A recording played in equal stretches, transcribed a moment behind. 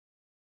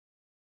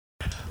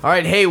All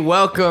right, hey,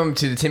 welcome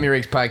to the Timmy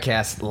Riggs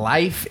podcast,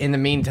 Life in the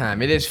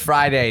Meantime. It is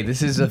Friday.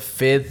 This is the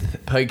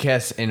 5th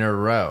podcast in a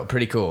row.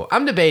 Pretty cool.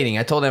 I'm debating.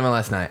 I told Emma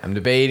last night. I'm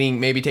debating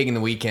maybe taking the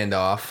weekend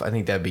off. I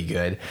think that'd be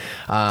good.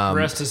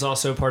 Rest is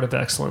also part of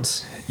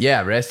excellence.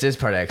 Yeah, rest is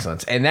part of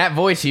excellence. And that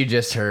voice you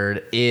just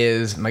heard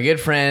is my good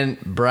friend,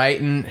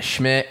 Bryton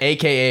Schmitt,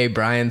 a.k.a.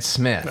 Brian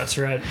Smith. That's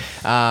right.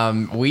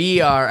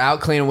 We are out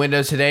cleaning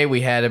windows today.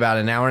 We had about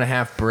an hour and a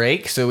half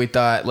break, so we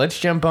thought, let's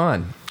jump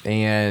on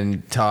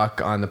and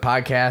talk on the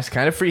podcast,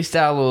 kind of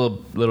freestyle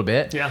a little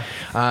bit,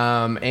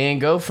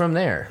 and go from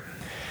there.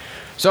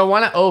 So I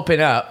want to open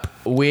up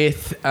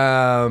with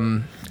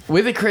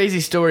a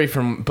crazy story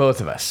from both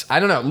of us. I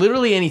don't know,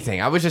 literally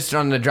anything. I was just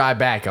on the drive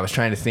back. I was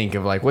trying to think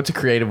of like, what's a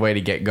creative way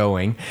to get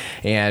going,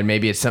 and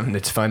maybe it's something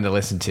that's fun to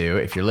listen to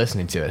if you're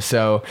listening to us.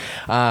 So,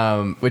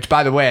 which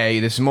by the way,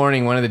 this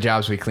morning one of the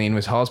jobs we cleaned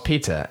was Hall's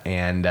Pizza,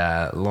 and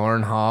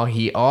Lauren Hall.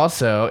 He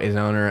also is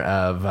owner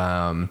of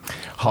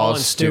Hall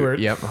and Stewart.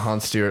 Yep, Hall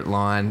and Stewart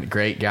Lawn.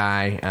 Great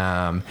guy,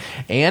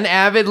 and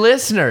avid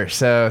listener.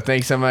 So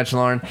thanks so much,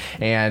 Lauren,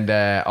 and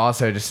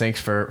also just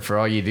thanks for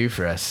all you do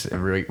for us. We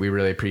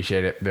really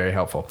appreciate it. Very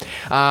helpful.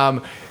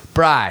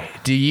 Bri,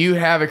 do you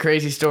have a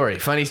crazy story,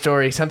 funny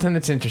story, something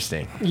that's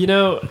interesting? You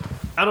know,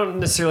 I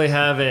don't necessarily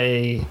have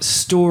a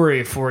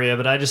story for you,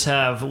 but I just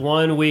have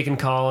 1 week in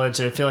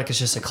college. I feel like it's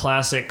just a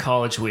classic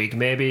college week,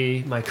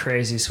 maybe my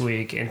craziest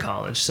week in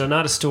college. So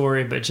not a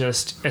story, but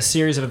just a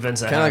series of events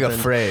that happened. Kind of like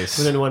a phrase.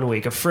 Within 1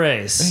 week. A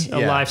phrase, a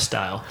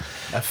lifestyle.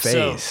 A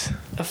phase. So,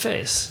 a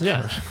phase,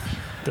 yeah.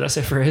 Did I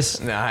say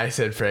phrase? No, I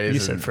said phrase. You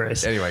said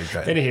phrase. Anyway,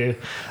 go ahead.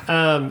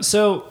 Anywho,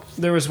 so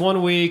there was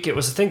 1 week. It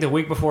was, I think, the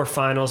week before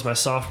finals, my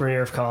sophomore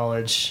year of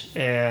college,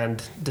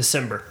 and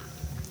December.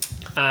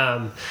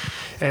 And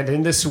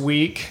in this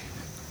week,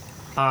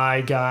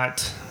 I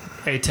got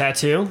a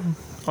tattoo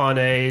on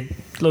a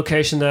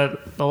location that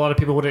a lot of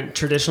people wouldn't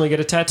traditionally get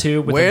a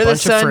tattoo with where a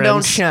bunch of friends. Where the sun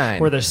don't shine.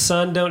 Where the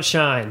sun don't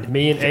shine.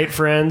 Me and 8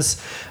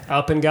 friends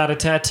up and got a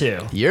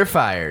tattoo. You're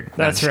fired.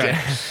 That's right.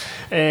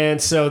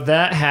 And so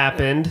that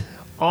happened.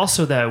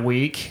 Also that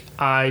week,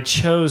 I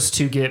chose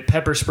to get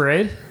pepper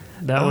sprayed.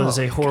 That was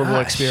a horrible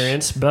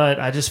experience, but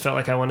I just felt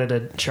like I wanted to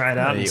try it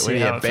out and see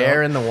how it felt. Are you a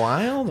bear in the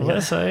wild?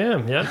 Yes, I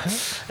am. Yep.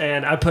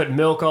 And I put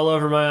milk all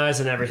over my eyes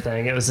and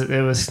everything. It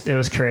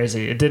was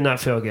crazy. It did not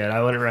feel good.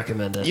 I wouldn't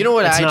recommend it. You know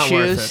what I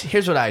choose?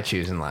 Here's what I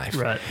choose in life.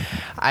 Right.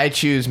 I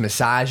choose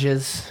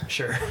massages.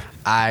 Sure.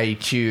 I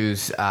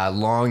choose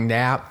long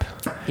nap.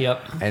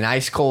 Yep. And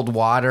ice cold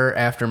water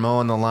after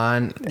mowing the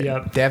lawn.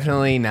 Yep.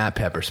 Definitely not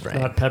pepper spray.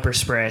 Not pepper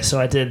spray. So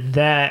I did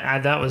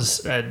that. That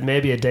was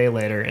maybe a day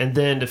later. And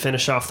then to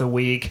finish off the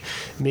week,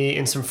 me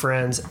and some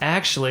friends,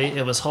 actually,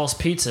 it was Hall's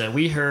Pizza.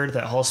 We heard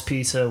that Hall's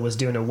Pizza was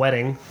doing a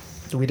wedding.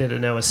 We didn't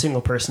know a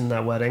single person in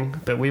that wedding,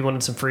 but we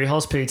wanted some free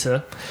Hall's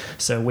Pizza.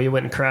 So we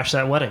went and crashed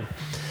that wedding.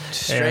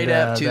 Straight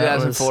up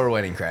 2004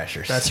 wedding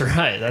crashers. That's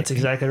right. That's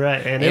exactly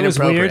right. And it was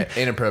weird.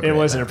 Inappropriate. It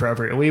was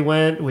inappropriate. We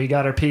went, we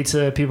got our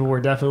pizza. People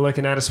were definitely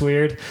looking at us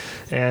weird.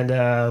 And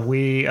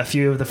a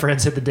few of the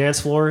friends hit the dance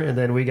floor, and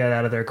then we got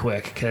out of there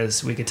quick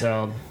because we could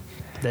tell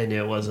they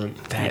knew it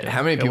wasn't.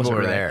 How many people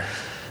were there?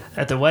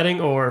 At the wedding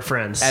or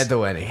friends? At the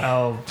wedding.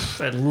 Oh,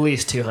 at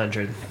least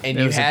 200. And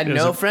you had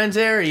no friends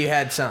there, or you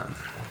had some?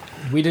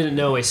 We didn't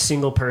know a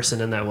single person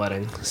in that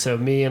wedding. So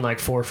me and like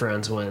 4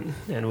 friends went,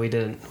 and we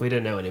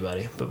didn't know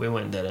anybody, but we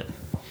went and did it.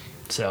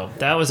 So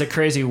that was a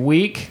crazy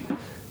week,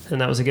 and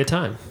that was a good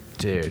time.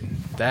 Dude,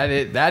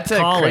 that's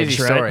a crazy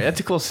story. Right? That's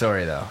a cool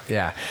story, though.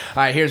 Yeah.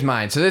 All right, here's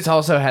mine. So this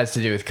also has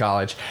to do with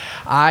college.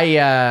 I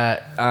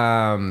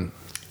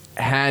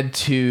had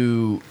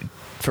to,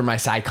 for my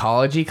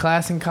psychology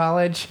class in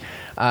college,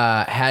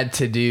 had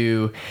to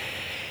do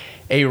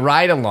a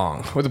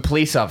ride-along with a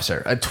police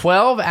officer, a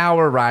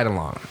 12-hour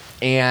ride-along.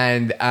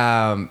 And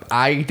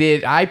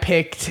I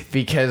picked,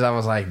 because I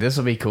was like, this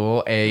will be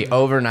cool, a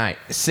overnight,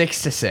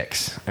 6 to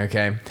 6,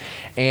 okay?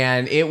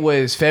 And it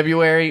was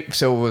February,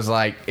 so it was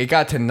like, it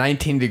got to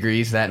 19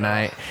 degrees that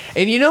night.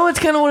 And you know, it's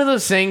kind of one of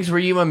those things where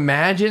you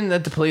imagine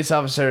that the police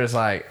officer is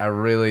like, I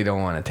really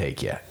don't want to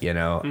take you, you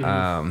know?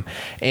 Mm-hmm.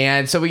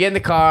 And so we get in the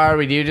car,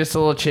 we do just a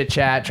little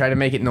chit-chat, try to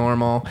make it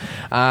normal.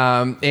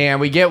 And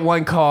we get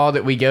one call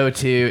that we go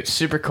to, it's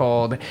super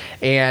cold,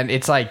 and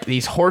it's like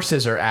these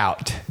horses are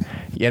out.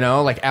 You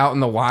know, like out in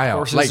the wild.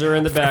 Horses like are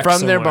in the back from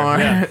somewhere. their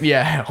barn.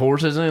 Yeah,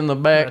 horses in the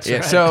back. That's yeah.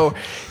 right. So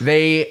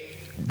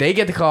they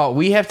get the call.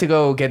 We have to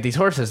go get these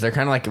horses. They're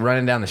kind of like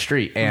running down the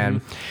street.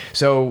 And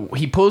so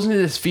he pulls into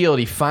this field.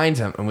 He finds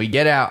them, and we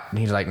get out. And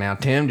he's like, "Now,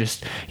 Tim,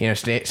 just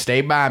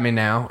stay by me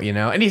now, you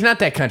know." And he's not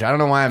that country. I don't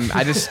know why.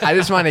 I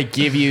just want to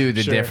give you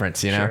the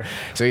difference, you know. Sure.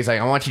 So he's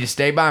like, "I want you to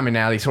stay by me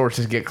now. These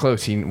horses get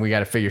close. We got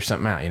to figure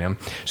something out, you know."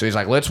 So he's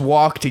like, "Let's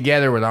walk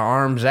together with our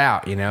arms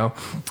out, you know,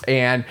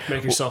 and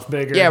make yourself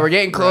bigger." Yeah, we're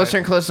getting closer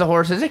and closer to the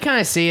horses. They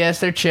kind of see us.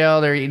 They're chill.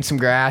 They're eating some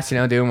grass, you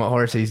know, doing what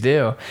horses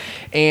do.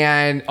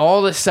 And all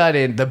of a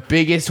sudden, second, the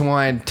biggest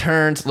one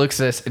turns, looks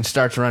at us, and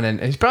starts running.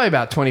 And he's probably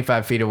about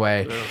 25 feet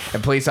away.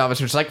 And police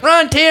officer's like,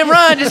 run, Tim,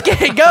 run. Just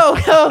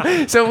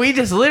go. So we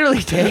just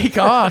literally take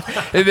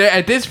off. And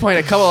at this point,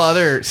 a couple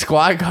other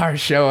squad cars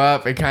show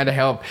up and kind of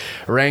help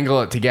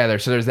wrangle it together.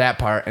 So there's that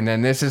part. And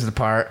then this is the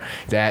part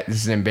that this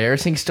is an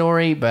embarrassing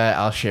story, but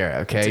I'll share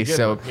it, okay?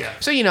 So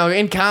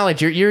in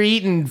college, you're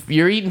eating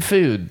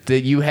food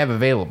that you have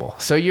available.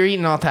 So you're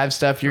eating all types of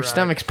stuff. Your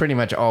stomach's pretty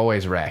much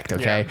always wrecked,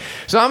 okay? Yeah.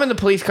 So I'm in the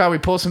police car. We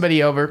pull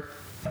somebody over.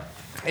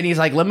 And he's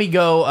like, let me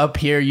go up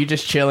here. You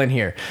just chill in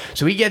here.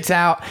 So he gets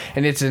out,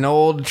 and it's an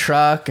old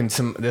truck and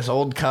this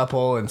old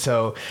couple. And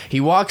so he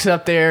walks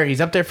up there.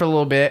 He's up there for a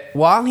little bit.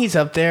 While he's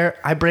up there,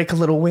 I break a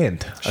little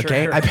wind,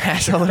 okay? Sure. I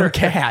pass a little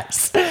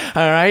gas, all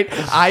right?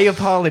 I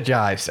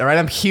apologize, all right?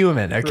 I'm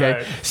human, okay?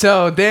 Right.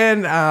 So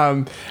then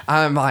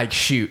I'm like,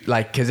 shoot,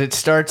 like, because it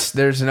starts,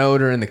 there's an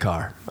odor in the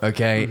car.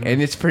 Okay,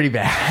 and it's pretty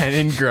bad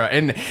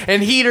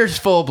and heater's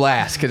full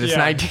blast because it's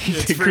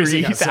 19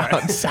 degrees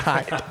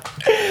outside.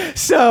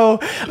 So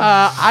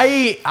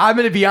I'm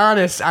gonna be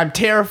honest. I'm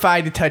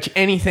terrified to touch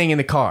anything in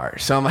the car.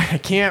 So I'm like, I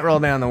can't roll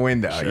down the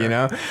window, you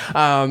know,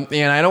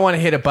 and I don't want to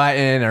hit a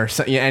button or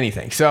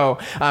anything. So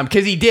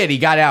because he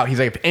got out. He's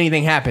like, if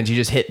anything happens, you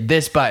just hit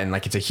this button.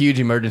 Like it's a huge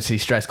emergency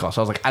stress call.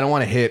 So I was like, I don't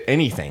want to hit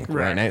anything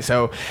right now.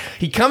 So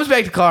he comes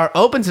back to the car,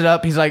 opens it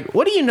up. He's like,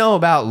 what do you know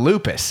about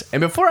lupus?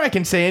 And before I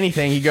can say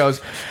anything, he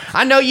goes,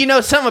 I know you know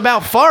something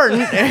about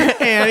farting.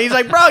 And he's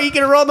like, bro, you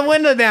can roll the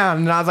window down.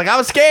 And I was like, I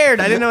was scared.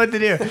 I didn't know what to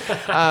do.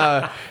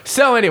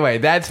 So anyway,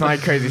 that's my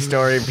crazy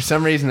story. For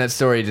some reason, that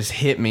story just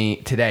hit me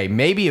today.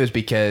 Maybe it was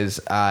because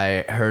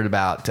I heard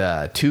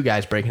about two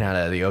guys breaking out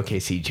of the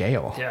OKC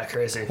jail. Yeah,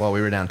 crazy. While we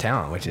were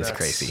downtown, which is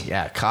crazy.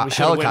 Yeah,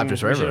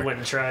 helicopters were everywhere. We should have went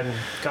and tried and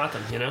caught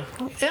them, you know?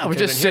 Yeah, we're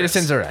just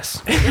citizens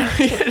arrest.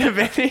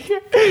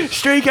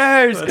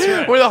 Streakers! That's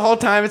right. We're the whole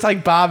time, it's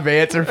like Bob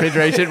Vance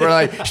refrigeration. We're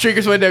like,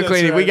 Streakers window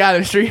cleaning. Right. We got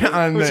him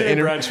on the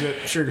Bryton Schmitt,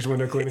 Streakers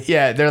window cleaning.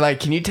 Yeah, they're like,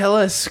 can you tell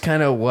us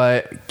kind of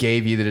what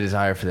gave you the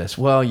desire for this?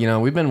 Well, you know,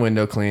 we've been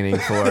window cleaning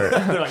for...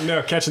 They're like,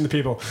 no, catching the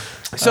people.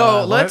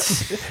 So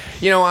let's,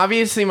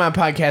 obviously my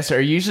podcasts are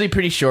usually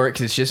pretty short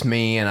because it's just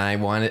me, and I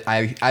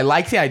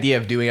like the idea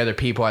of doing other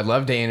people. I'd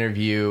love to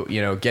interview,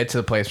 get to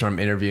the place where I'm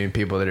interviewing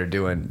people that are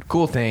doing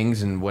cool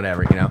things and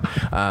whatever,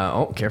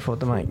 Oh, careful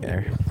with the mic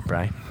there,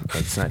 Brian.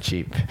 It's not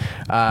cheap.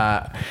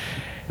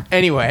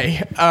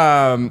 Anyway,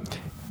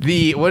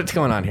 what's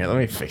going on here? Let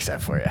me fix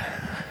that for you.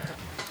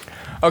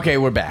 Okay,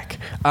 we're back.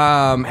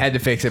 Had to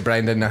fix it.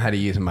 Brian doesn't know how to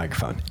use a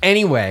microphone.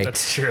 Anyway.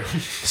 That's true.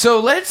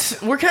 So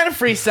we're kind of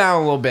freestyling a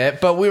little bit,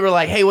 but we were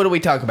like, hey, what do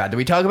we talk about? Do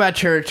we talk about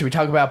church? Do we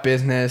talk about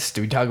business?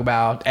 Do we talk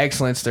about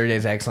excellence, 30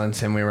 Days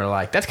Excellence? And we were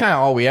like, that's kind of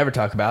all we ever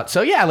talk about.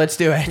 So yeah, let's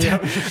do it.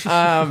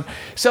 Yep.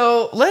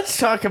 So let's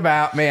talk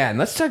about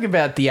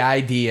the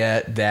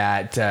idea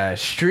that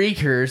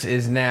Streakers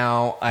is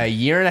now a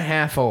year and a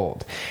half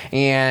old.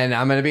 And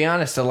I'm going to be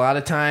honest, a lot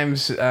of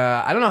times,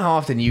 I don't know how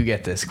often you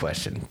get this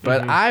question,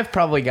 but I've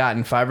probably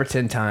gotten 5 or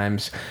 10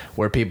 times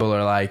where people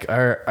are like,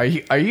 are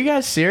you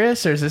guys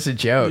serious, or is this a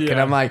joke? Yeah. And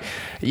I'm like,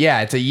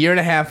 yeah, it's a year and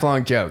a half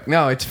long joke.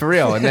 No, it's for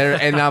real.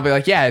 And I'll be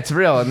like, yeah, it's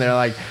real. And they're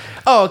like,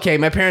 oh, okay,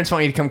 my parents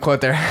want you to come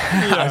quote their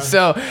house. Yeah.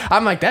 So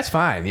I'm like, that's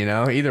fine,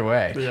 either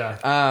way. Yeah.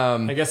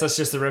 I guess that's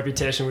just the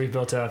reputation we've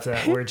built up,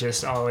 that we're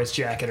just always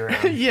jacking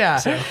around. Yeah.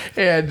 So.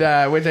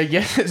 And which I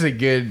guess is a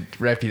good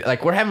reputation.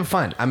 Like, we're having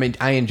fun. I mean,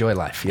 I enjoy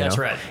life. That's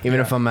right.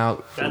 Even if I'm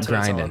out that's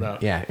grinding. What it's all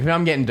about. Yeah. If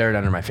I'm getting dirt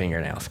under my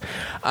fingernails.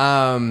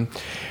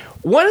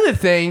 One of the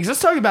things, let's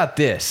talk about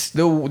this.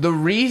 The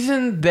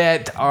reason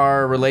that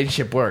our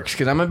relationship works,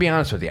 because I'm going to be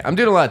honest with you. I'm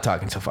doing a lot of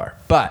talking so far,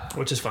 but...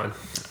 Which is fun.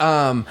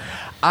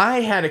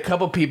 I had a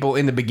couple people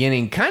in the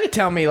beginning kind of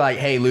tell me, like,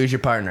 hey, lose your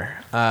partner.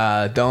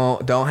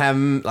 Don't have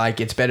them, like,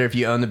 it's better if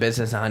you own the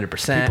business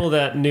 100%. People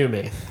that knew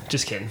me.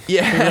 Just kidding.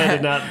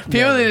 Yeah.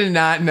 People that did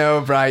not know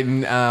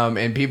Bryton,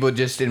 and people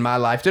just in my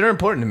life that are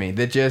important to me,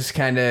 that just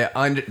kind of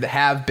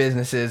have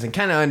businesses and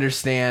kind of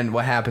understand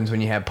what happens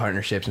when you have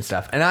partnerships and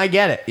stuff. And I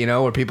get it,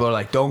 where people are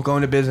like, don't go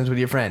into business with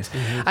your friends.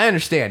 Mm-hmm. I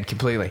understand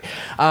completely.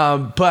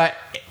 But...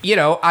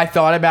 I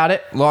thought about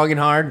it long and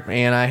hard,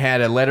 and I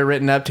had a letter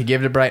written up to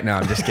give to Bryton. No,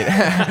 I'm just kidding.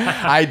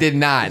 I did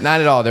not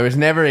at all. There was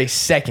never a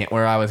second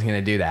where I was going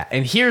to do that.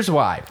 And here's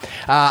why.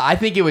 I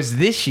think it was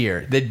this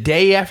year, the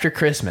day after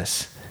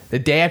Christmas,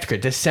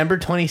 December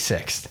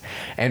 26th,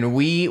 and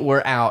we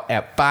were out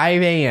at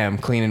 5 a.m.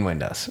 cleaning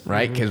windows,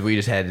 right? Because we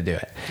just had to do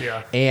it.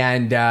 Yeah.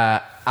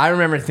 And I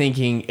remember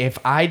thinking, if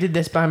I did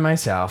this by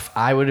myself,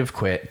 I would have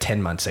quit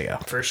 10 months ago.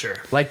 For sure.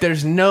 Like,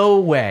 there's no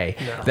way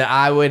that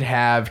I would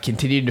have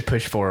continued to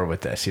push forward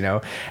with this,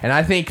 And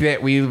I think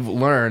that we've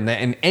learned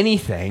that in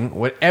anything,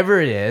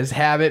 whatever it is,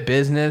 habit,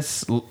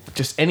 business,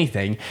 just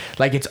anything,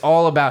 like, it's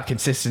all about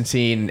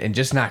consistency and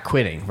just not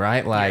quitting,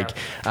 right? Like,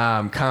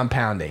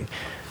 compounding.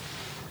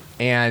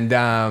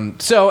 And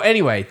so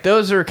anyway,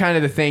 those are kind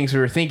of the things we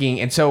were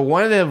thinking. And so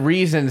one of the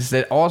reasons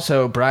that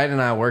also Bryton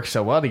and I work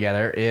so well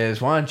together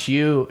is, why don't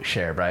you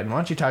share, Bryton? Why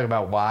don't you talk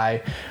about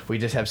why we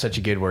just have such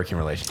a good working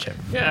relationship?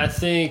 Yeah, I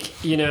think,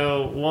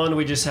 one,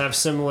 we just have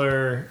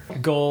similar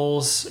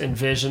goals and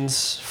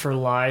visions for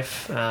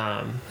life,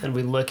 and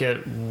we look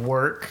at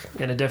work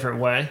in a different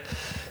way.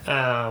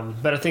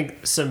 But I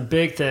think some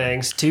big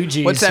things, 2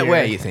 G's. What's that here.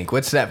 way, you think?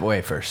 What's that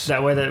way first?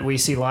 That way that we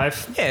see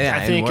life? Yeah,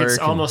 I think it's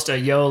almost a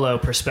YOLO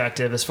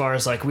perspective, as far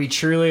as like we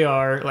truly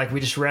are, like we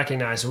just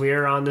recognize we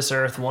are on this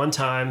earth one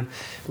time.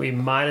 We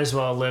might as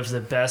well live the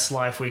best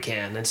life we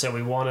can. And so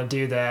we want to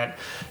do that.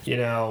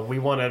 We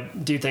want to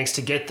do things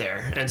to get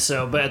there. And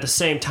so, but at the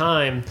same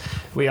time,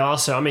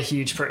 I'm a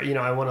huge,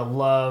 I want to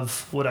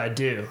love what I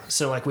do.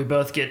 So like we're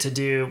both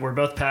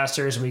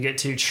pastors. We get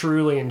to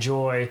truly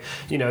enjoy,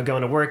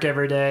 going to work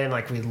every day. And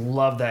like we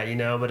love that,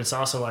 but it's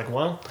also like,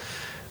 well,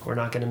 we're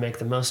not going to make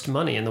the most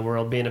money in the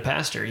world being a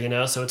pastor,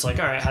 so it's like,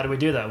 all right, how do we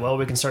do that? Well,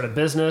 we can start a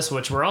business,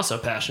 which we're also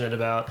passionate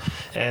about,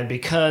 and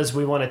because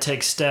we want to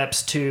take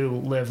steps to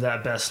live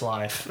that best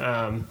life.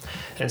 And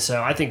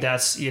so I think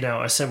that's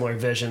a similar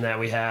vision that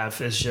we have,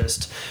 is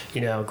just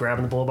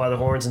grabbing the bull by the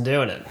horns and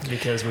doing it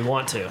because we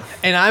want to.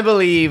 And I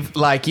believe,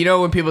 like,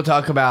 when people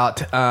talk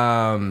about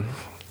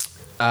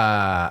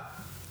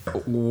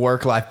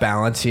work-life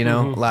balance,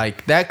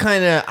 like that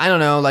kind of, I don't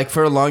know, like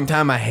for a long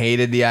time I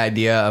hated the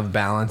idea of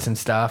balance and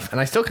stuff,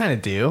 and I still kind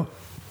of do,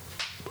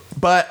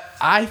 but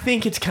I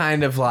think it's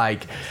kind of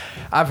like,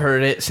 I've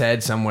heard it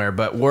said somewhere,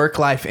 but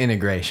work-life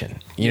integration,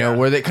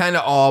 where that kind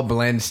of all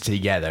blends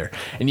together.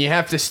 And you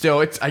have to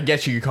still, I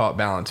guess you could call it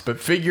balance, but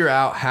figure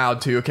out how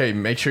to,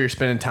 make sure you're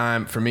spending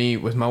time, for me,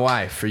 with my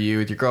wife, for you,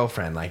 with your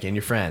girlfriend, like, and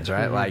your friends,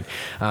 right? Like,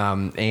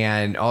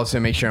 and also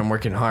make sure I'm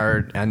working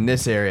hard on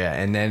this area,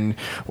 and then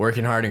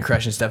working hard and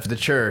crushing stuff for the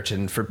church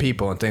and for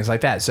people and things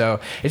like that.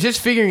 So it's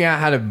just figuring out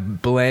how to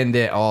blend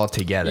it all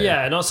together.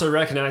 Yeah, and also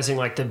recognizing,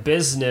 like, the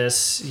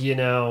business,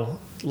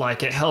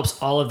 like it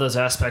helps all of those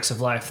aspects of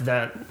life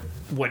that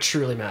what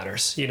truly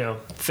matters,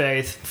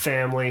 faith,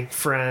 family,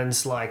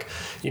 friends, like,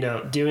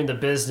 doing the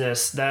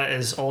business that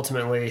is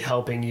ultimately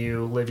helping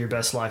you live your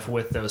best life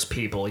with those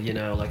people,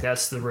 like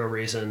that's the real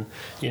reason,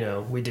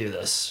 we do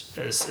this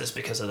is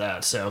because of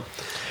that. So,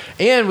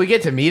 and we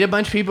get to meet a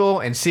bunch of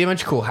people and see a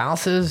bunch of cool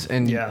houses,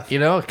 and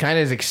kind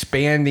of is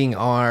expanding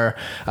our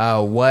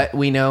what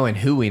we know and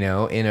who we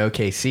know in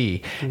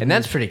OKC, and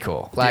that's pretty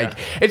cool. Like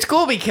it's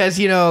cool because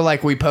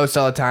like we post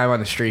all the time on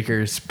the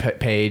Streakers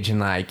page, and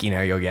like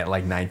you'll get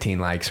like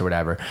 19 likes or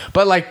whatever,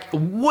 but like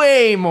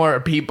way more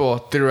people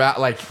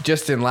throughout, like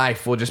just in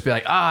life, will just be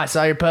like, I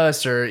saw your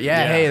post, or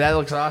hey, that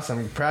looks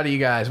awesome, proud of you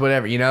guys,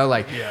 whatever,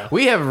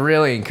 we have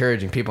really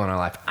encouraging people in our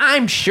life.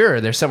 I'm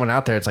sure there's someone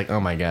out there that's like, oh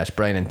my gosh,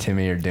 Brian and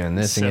Timmy are doing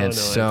this, and it's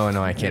so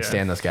annoying, I can't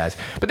stand those guys,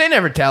 but they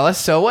never tell us,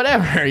 so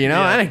whatever,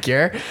 I don't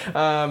care.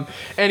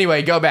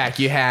 Anyway, go back,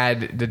 you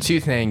had the 2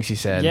 things you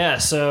said.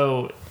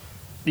 So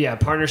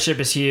partnership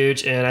is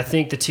huge, and I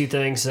think the 2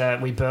 things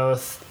that we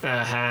both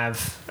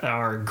have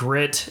are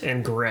grit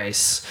and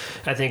grace.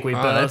 I think we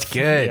both. That's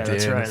good. Yeah,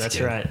 dude. That's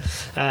right.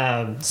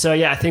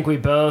 I think we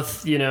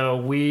both,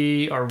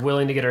 we are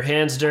willing to get our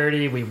hands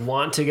dirty. We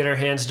want to get our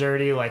hands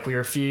dirty. Like we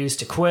refuse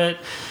to quit,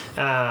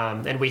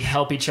 and we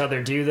help each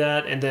other do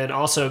that. And then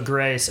also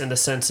grace in the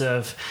sense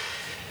of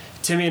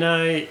Timmy and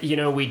I,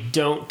 we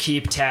don't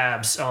keep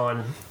tabs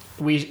on.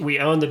 We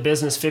own the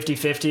business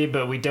 50-50,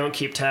 but we don't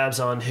keep tabs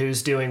on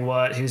who's doing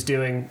what, who's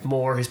doing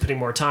more, who's putting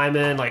more time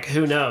in, like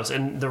who knows.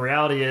 And the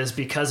reality is,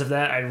 because of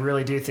that, I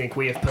really do think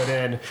we have put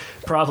in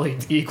probably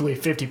equally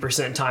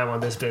 50% time on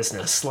this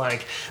business.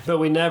 Like, but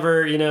we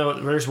never,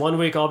 there's 1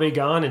 week I'll be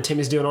gone and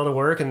Timmy's doing all the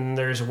work, and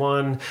there's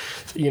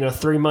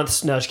 3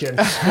 months, no, just kidding.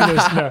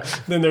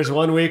 Then there's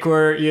 1 week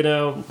where,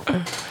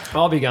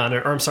 I'll be gone,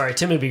 or I'm sorry,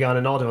 Tim will be gone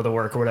and I'll do the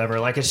work or whatever.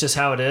 Like, it's just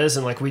how it is.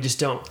 And like, we just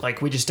don't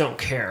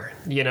care,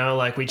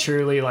 like we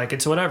truly, like,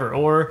 it's whatever.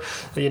 Or,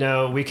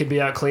 we could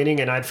be out cleaning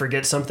and I'd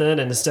forget something.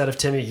 And instead of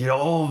Timmy,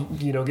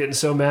 getting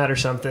so mad or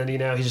something,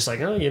 he's just like,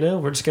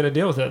 we're just going to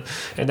deal with it.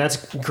 And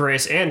that's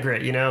grace and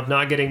grit,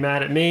 not getting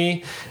mad at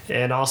me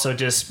and also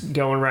just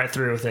going right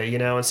through with it,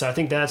 And so I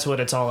think that's what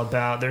it's all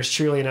about. There's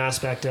truly an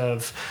aspect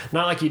of,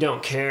 not like you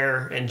don't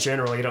care in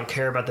general, you don't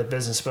care about the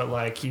business, but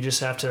like, you just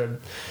have to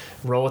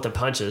roll with the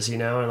punches,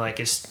 and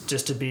like, it's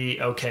just to be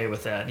okay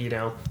with that,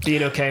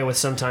 being okay with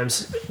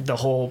sometimes the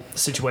whole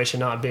situation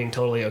not being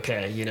totally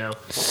okay,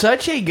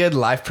 Such a good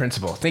life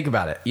principle. Think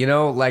about it,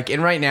 like,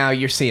 and right now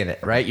you're seeing it,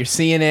 right? You're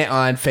seeing it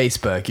on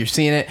Facebook. You're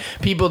seeing it,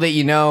 people that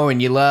you know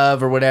and you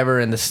love or whatever,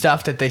 and the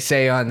stuff that they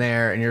say on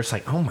there, and you're just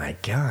like, oh my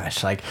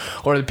gosh, like,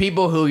 or the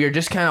people who you're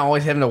just kind of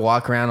always having to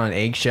walk around on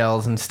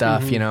eggshells and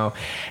stuff,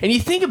 and you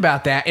think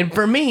about that. And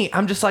for me,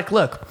 I'm just like,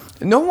 look,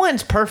 no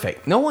one's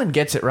perfect. No one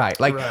gets it right.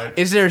 Like,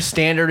 is there a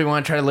standard we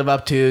want to try to live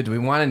up to? Do we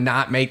want to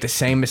not make the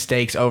same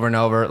mistakes over and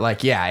over?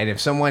 Like, yeah, and if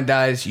someone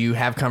does, you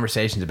have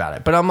conversations about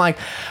it. But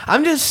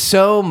I'm just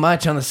so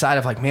much on the side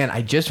of like, man,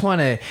 I just want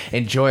to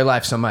enjoy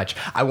life so much.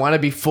 I want to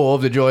be full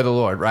of the joy of the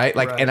Lord, right?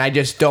 Like, and I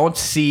just don't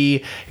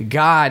see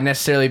God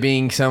necessarily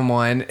being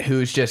someone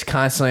who's just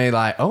constantly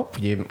like, oh,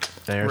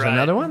 there's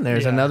another one.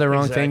 There's another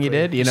wrong thing you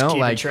did, you know?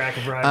 Like, track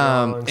of right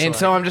and wrong. And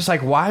so I'm just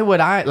like, why would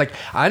I? Like,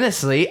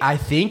 honestly, I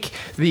think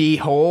the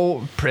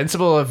whole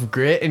principle of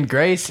grit and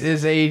grace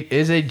is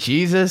a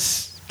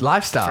Jesus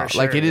lifestyle.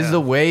 Sure, like, it is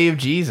the way of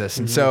Jesus.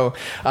 And so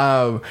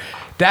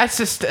that's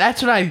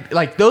what I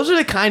like. Those are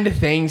the kind of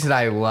things that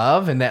I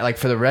love, and that like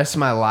for the rest of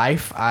my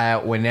life,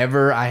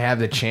 whenever I have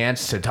the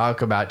chance to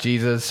talk about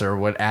Jesus or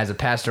what as a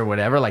pastor or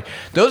whatever, like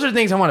those are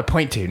things I want to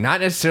point to, not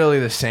necessarily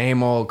the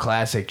same old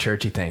classic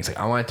churchy things. Like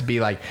I want it to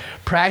be like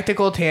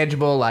practical,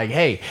 tangible, like,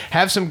 hey,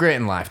 have some grit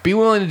in life, be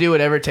willing to do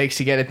whatever it takes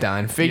to get it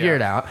done, figure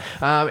it out,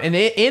 and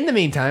in the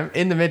meantime,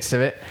 in the midst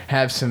of it,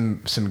 have some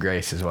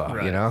grace as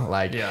well, you know,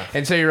 like,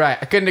 and so you're right,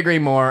 I couldn't agree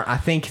more. I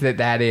think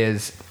that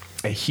is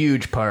a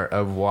huge part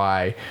of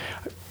why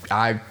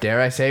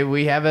I say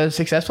we have a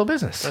successful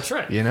business. That's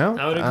right. You know?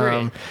 I would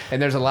agree.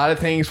 And there's a lot of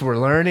things we're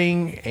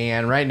learning,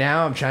 and right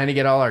now I'm trying to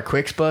get all our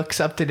QuickBooks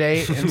up to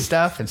date and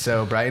stuff, and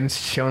so Bryton's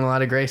showing a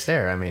lot of grace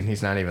there. I mean,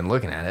 he's not even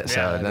looking at it,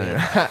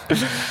 so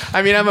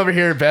I mean, I'm over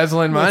here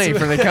embezzling money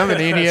from the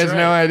company, and he has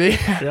no idea.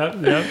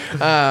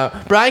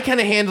 Yep. Brian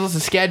kind of handles the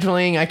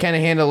scheduling. I kind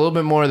of handle a little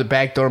bit more of the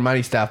backdoor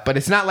money stuff, but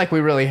it's not like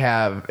we really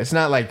have, it's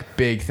not like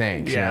big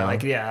things. Yeah,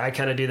 you know? I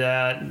kind of do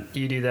that,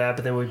 you do that,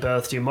 but then we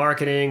both do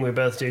marketing, we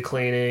both do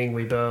cleaning,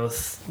 we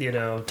both,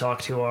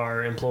 talk to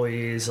our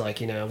employees. Like,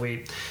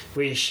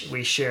 we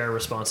share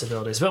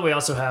responsibilities, but we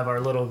also have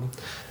our little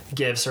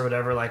gifts or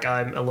whatever. Like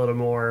I'm a little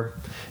more,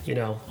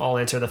 I'll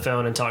answer the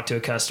phone and talk to a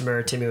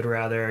customer. Timmy would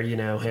rather,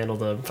 handle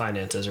the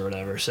finances or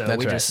whatever. So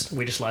we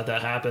just let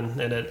that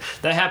happen, and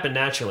that happened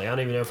naturally. I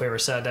don't even know if we ever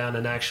sat down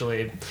and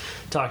actually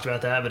talked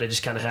about that, but it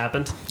just kind of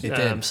happened. It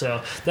did.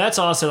 So that's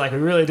also like we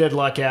really did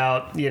luck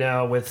out,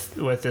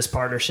 with this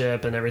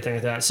partnership and everything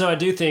like that. So I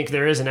do think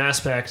there is an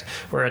aspect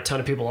where a ton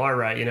of people are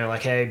right.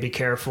 Like, hey, be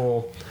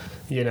careful,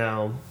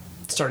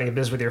 starting a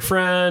business with your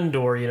friend,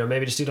 or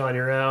maybe just do it on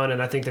your own.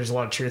 And I think there's a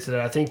lot of truth to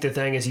that. I think the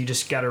thing is you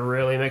just got to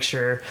really make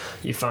sure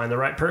you find the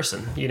right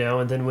person,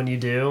 and then when you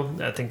do,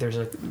 I think there's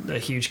a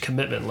huge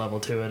commitment level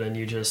to it, and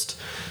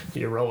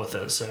you roll with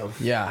it. So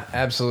yeah,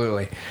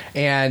 absolutely.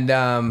 And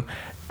it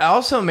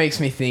also makes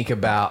me think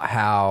about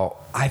how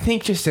I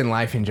think just in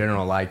life in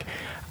general, like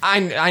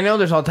I know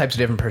there's all types of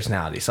different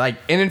personalities, like,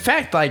 and in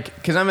fact, like,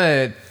 because I'm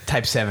a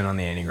type 7 on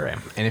the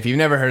Enneagram, and if you've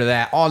never heard of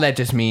that, all that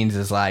just means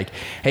is like,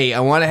 hey, I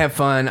want to have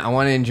fun, I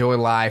want to enjoy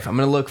life, I'm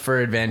going to look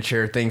for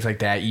adventure, things like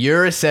that.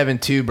 You're a 7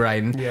 too,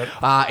 Bryton. Yep.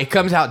 It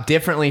comes out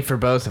differently for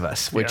both of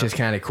us, which is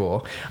kind of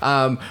cool.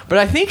 But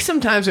I think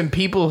sometimes when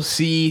people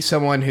see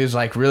someone who's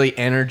like really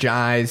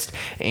energized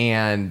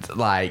and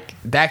like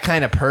that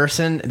kind of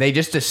person, they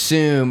just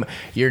assume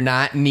you're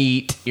not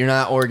neat, you're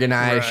not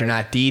organized, you're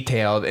not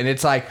detailed, and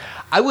it's like,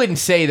 I wouldn't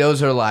say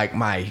those are like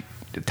my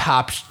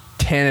top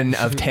 10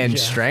 of 10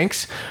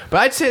 strengths, but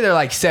I'd say they're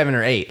like 7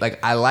 or 8.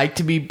 Like, I like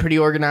to be pretty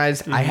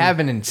organized. I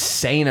have an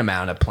insane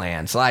amount of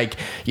plans. Like,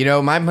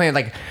 my plan,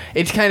 like,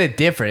 it's kind of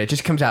different. It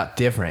just comes out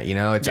different,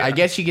 It's, I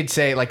guess you could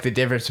say, like, the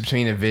difference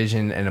between a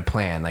vision and a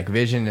plan. Like,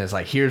 vision is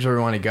like, here's where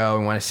we want to go.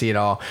 We want to see it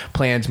all.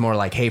 Plan's more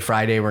like, hey,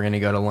 Friday, we're going to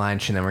go to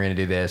lunch, and then we're going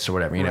to do this or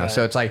whatever, know?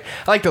 So it's like,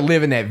 I like to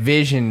live in that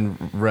vision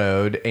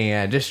road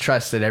and just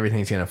trust that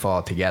everything's going to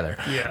fall together.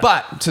 Yeah.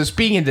 But, so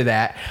speaking to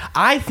that,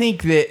 I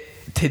think that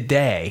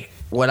today,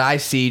 what I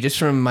see just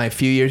from my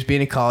few years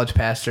being a college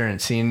pastor and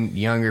seeing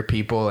younger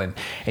people,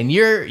 and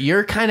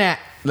you're kind of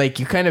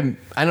like, I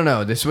don't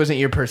know, this wasn't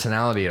your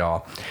personality at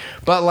all,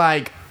 but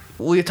like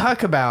we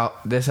talk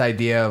about this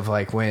idea of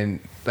like when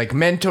like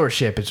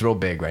mentorship is real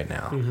big right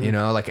now,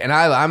 like, and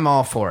I'm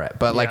all for it,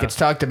 but like it's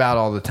talked about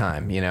all the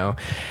time,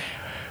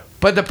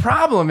 But the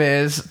problem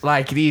is,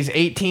 like, these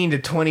 18 to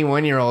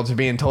 21-year-olds are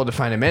being told to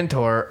find a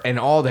mentor, and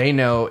all they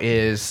know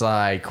is,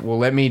 like, well,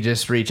 let me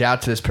just reach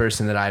out to this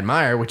person that I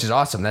admire, which is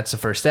awesome. That's the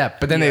first step.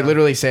 But then they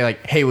literally say,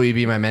 like, hey, will you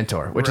be my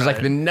mentor? Which is,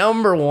 like, the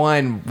number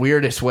one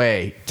weirdest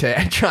way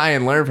to try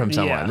and learn from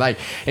someone. Yeah. Like,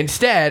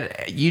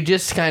 instead, you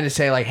just kind of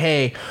say, like,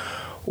 hey,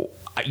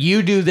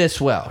 you do this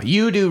well.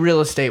 You do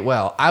real estate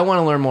well. I want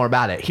to learn more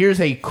about it. Here's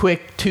a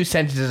quick 2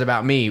 sentences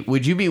about me.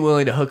 Would you be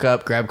willing to hook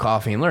up, grab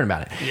coffee, and learn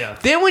about it? Yeah.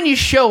 Then when you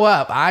show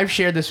up, I've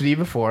shared this with you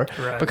before,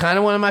 but kind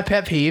of one of my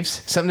pet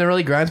peeves, something that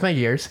really grinds my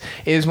gears,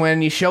 is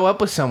when you show up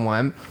with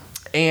someone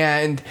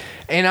and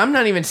I'm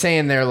not even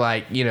saying they're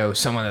like,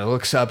 someone that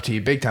looks up to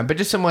you big time, but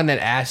just someone that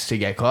asks to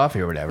get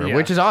coffee or whatever,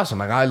 which is awesome.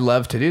 Like, I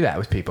love to do that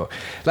with people.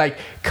 Like,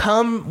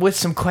 come with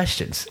some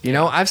questions.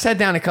 I've sat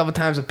down a couple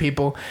times with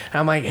people and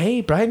I'm like,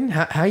 hey, Bryton,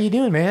 how you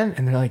doing, man?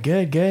 And they're like,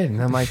 good.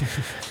 And I'm like,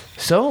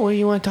 so what do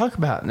you want to talk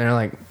about? And they're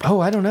like, oh,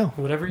 I don't know.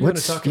 Whatever you want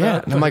to talk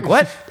about. And I'm like,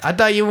 what? I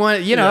thought you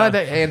wanted,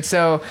 and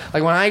so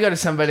like when I go to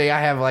somebody,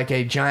 I have like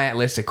a giant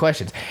list of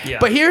questions. Yeah.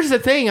 But here's the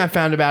thing I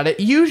found about it.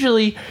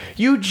 Usually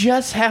you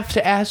just have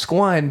to ask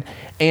one.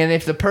 And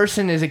if the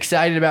person is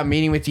excited about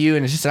meeting with you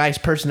and is just a nice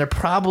person, they're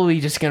probably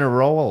just going to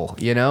roll,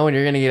 and you're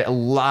going to get a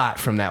lot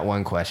from that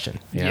one question.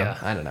 Yeah.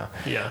 I don't know.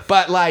 Yeah.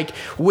 But like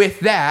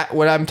with that,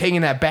 what I'm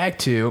taking that back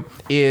to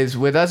is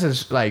with us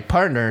as like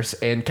partners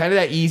and kind of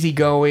that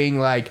easygoing,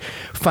 like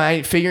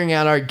figuring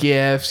out our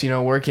gifts,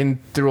 working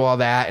through all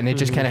that. And it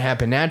just kind of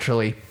happened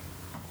naturally.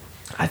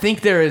 I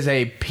think there is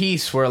a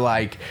piece where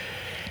like,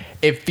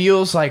 it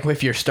feels like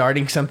if you're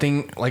starting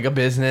something like a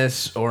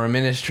business or a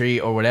ministry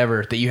or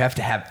whatever, that you have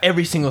to have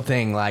every single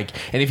thing. And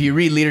if you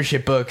read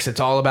leadership books, it's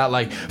all about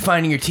like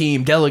finding your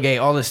team, delegate,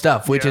 all this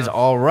stuff, which is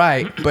all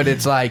right. But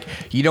it's like,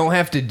 you don't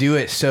have to do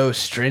it so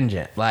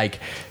stringent. Like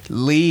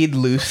lead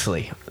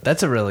loosely.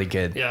 That's a really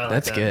good. Yeah,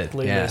 that's good.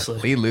 Lead loosely.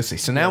 Lead loosely.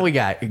 So now we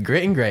got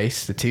grit and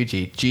grace, the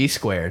 2G, G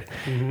squared,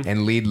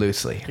 and lead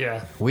loosely.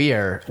 Yeah. We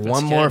are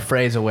one more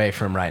phrase away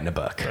from writing a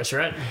book. That's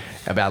right.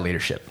 About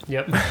leadership.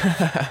 Yep.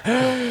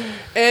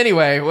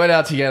 Anyway, what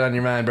else you got on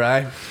your mind,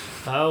 Bri?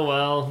 Oh,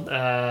 well,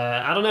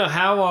 I don't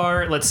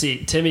know. Let's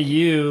see, Timmy,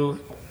 you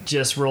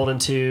just rolled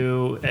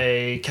into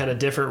a kind of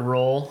different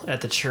role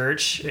at the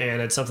church, and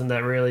it's something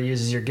that really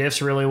uses your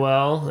gifts really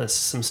well. It's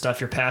some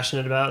stuff you're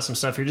passionate about, some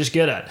stuff you're just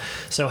good at.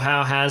 So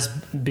how has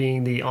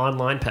being the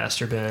online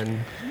pastor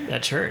been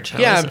at church?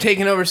 I'm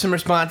taking over some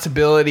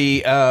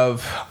responsibility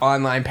of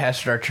online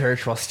pastor at our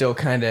church while still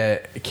kind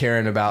of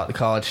caring about the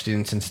college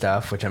students and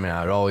stuff, which I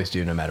would always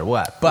do no matter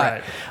what.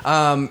 But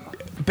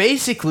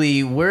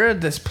basically, we're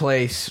at this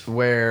place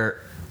where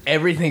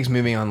everything's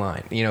moving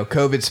online.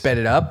 COVID sped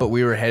it up, but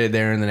we were headed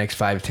there in the next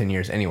 5 to 10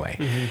 years anyway.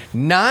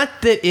 Not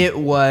that it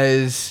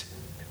was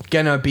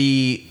gonna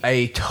be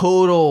a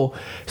total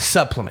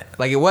supplement.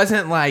 Like, it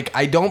wasn't like,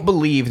 I don't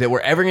believe that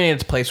we're ever gonna get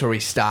to a place where we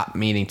stop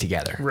meeting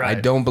together. Right.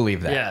 I don't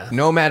believe that. Yeah.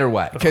 No matter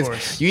what.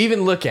 Because you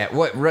even look at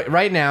what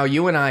right now,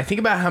 you and I think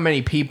about how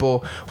many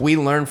people we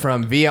learn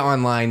from via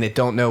online that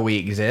don't know we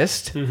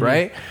exist,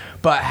 right?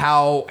 But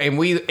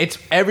it's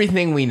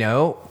everything we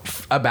know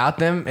about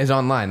them is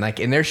online.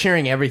 And they're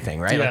sharing everything,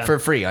 right? Like for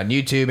free on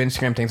YouTube,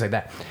 Instagram, things like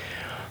that.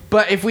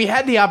 But if we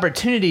had the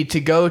opportunity to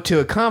go to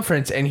a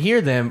conference and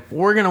hear them,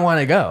 we're going to want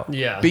to go.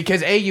 Yeah.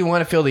 Because you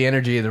want to feel the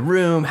energy of the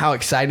room, how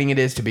exciting it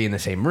is to be in the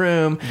same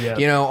room,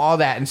 all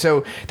that. And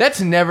so that's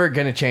never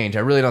going to change. I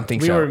really don't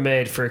think so. We were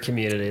made for a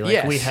community.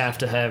 We have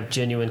to have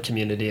genuine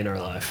community in our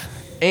life.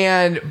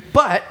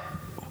 But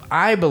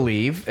I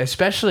believe,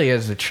 especially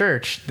as the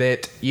church,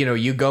 that,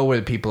 you go where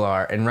the people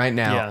are. And right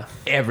now,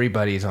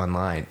 everybody's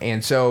online.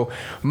 And so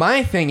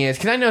my thing is,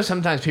 because I know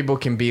sometimes people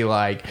can be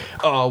like,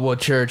 oh, well,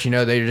 church,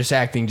 they're just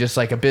acting just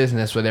like a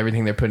business with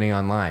everything they're putting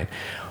online.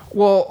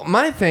 Well,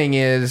 my thing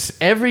is,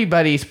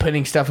 everybody's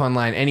putting stuff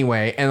online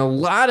anyway, and a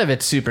lot of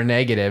it's super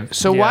negative.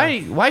 So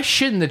why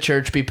shouldn't the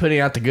church be putting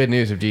out the good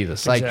news of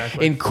Jesus?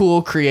 Exactly. In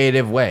cool,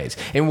 creative ways.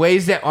 In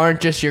ways that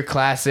aren't just your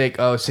classic,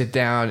 sit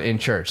down in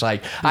church. I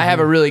have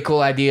a really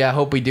cool idea. I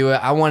hope we do it.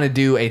 I want to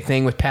do a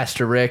thing with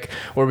Pastor Rick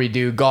where we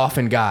do golf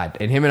and God.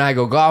 And him and I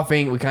go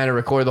golfing. We kind of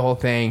record the whole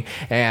thing,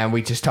 and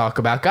we just talk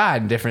about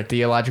God and different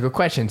theological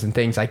questions and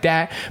things like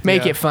that.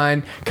 Make it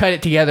fun, cut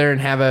it together,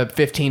 and have a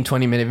 15,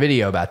 20-minute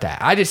video about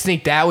that. I just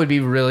think that would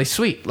be really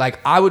sweet.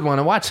 I would want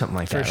to watch something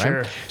like that,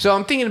 right? So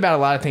I'm thinking about a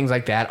lot of things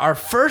like that. Our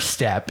first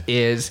step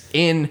is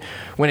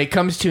when it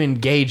comes to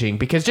engaging,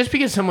 because just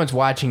because someone's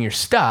watching your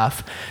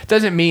stuff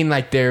doesn't mean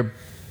they're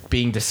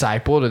being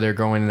discipled or they're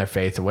growing in their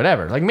faith or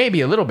whatever.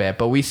 Maybe a little bit,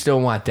 but we still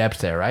want depth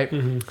there, right?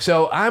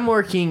 So I'm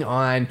working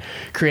on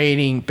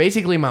creating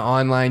basically my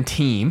online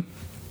team.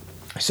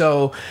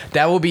 So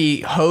that will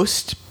be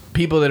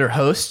people that are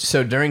hosts.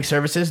 So during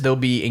services, they'll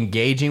be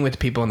engaging with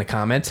people in the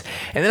comments.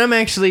 And then I'm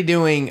actually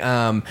doing,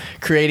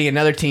 creating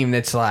another team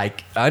that's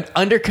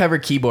undercover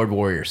keyboard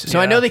warriors. So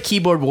I know the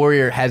keyboard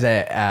warrior has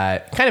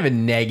a kind of a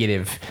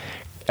negative,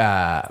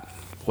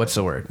 what's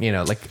the word?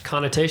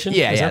 Connotation?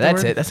 Yeah,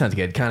 that's it. That sounds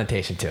good.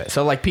 Connotation to it.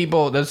 So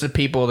those are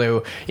people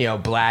who,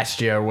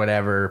 blast you or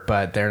whatever,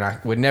 but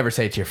would never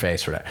say it to your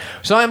face or whatever.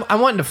 So I'm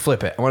wanting to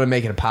flip it. I want to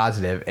make it a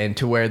positive and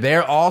to where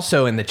they're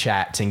also in the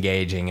chats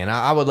engaging. And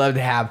I would love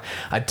to have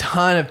a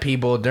ton of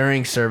people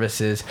during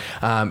services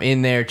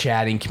in there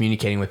chatting,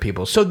 communicating with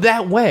people. So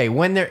that way,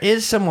 when there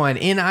is someone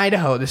in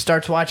Idaho that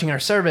starts watching our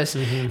service,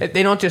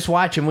 they don't just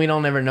watch and we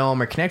don't ever know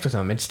them or connect with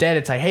them. Instead,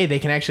 it's hey, they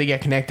can actually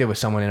get connected with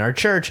someone in our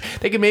church.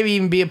 They could maybe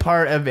even be a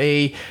part of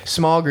a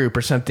small group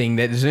or something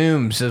that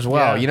Zooms as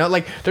well.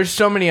 There's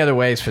so many other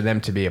ways for them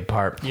to be a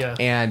part. Yeah.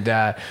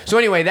 And so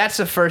anyway, that's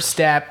the first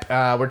step.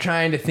 We're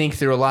trying to think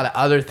through a lot of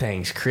other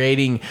things,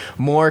 creating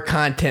more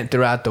content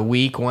throughout the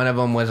week. One of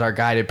them was our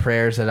guided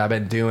prayers that I've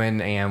been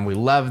doing, and we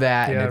love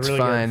that, and it's really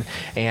fun.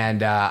 Good.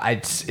 And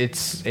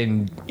it's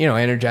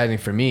energizing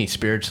for me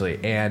spiritually.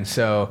 And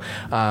so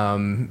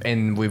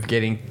and we're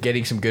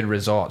getting some good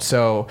results.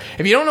 So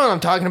if you don't know what I'm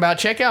talking about,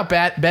 check out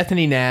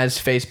Bethany Naz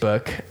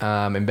Facebook.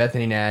 and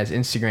Bethany Naz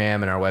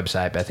Instagram and our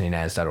website,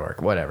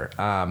 bethanynaz.org, whatever.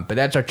 But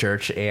that's our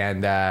church.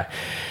 And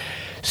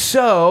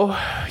so,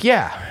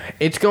 yeah,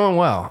 it's going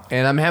well.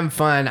 And I'm having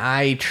fun.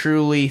 I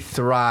truly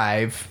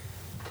thrive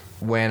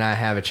when I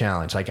have a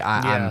challenge. Like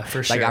I'm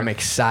for sure. Like I'm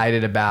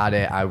excited about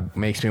it.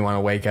 Makes me want to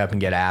wake up and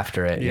get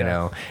after it, you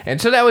know? And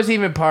so that was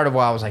even part of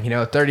why I was like,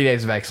 30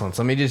 days of excellence.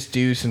 Let me just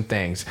do some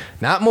things,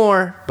 not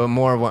more, but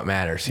more of what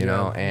matters, you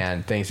know,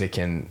 and things that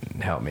can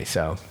help me.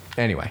 So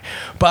anyway,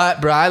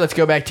 but Bri, let's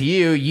go back to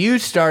you. You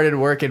started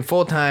working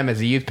full time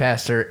as a youth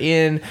pastor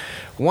in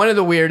one of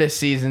the weirdest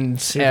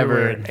seasons ever.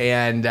 Weird.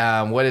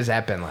 And what has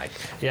that been like?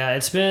 Yeah,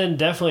 it's been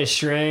definitely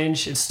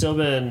strange. It's still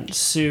been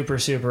super,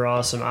 super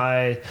awesome.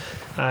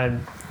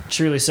 I'm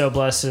truly so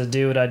blessed to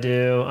do what I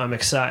do. I'm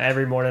excited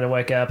every morning I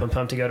wake up. I'm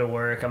pumped to go to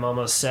work. I'm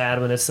almost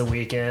sad when it's the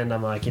weekend.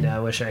 I'm like, I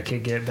wish I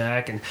could get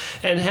back. And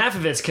half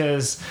of it's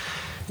because,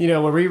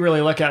 what we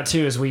really look at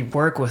too is we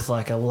work with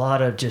like a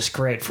lot of just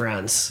great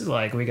friends.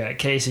 Like we got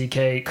Casey,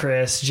 Kate,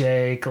 Chris,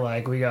 Jake.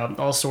 Like we got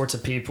all sorts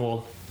of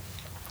people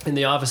in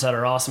the office that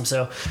are awesome.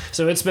 So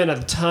it's been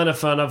a ton of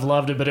fun. I've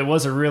loved it, but it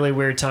was a really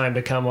weird time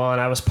to come on.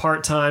 I was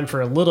part-time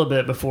for a little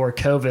bit before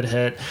COVID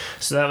hit.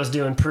 So that was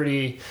doing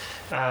pretty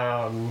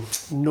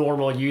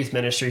normal youth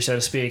ministry, so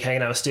to speak,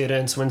 hanging out with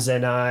students, Wednesday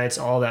nights,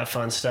 all that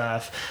fun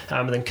stuff.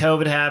 And then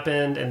COVID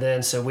happened, and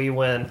then so we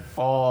went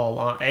all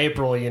on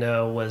April,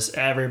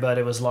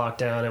 everybody was locked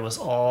down. It was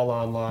all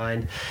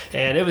online,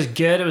 and it was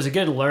good. It was a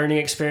good learning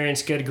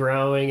experience, good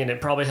growing, and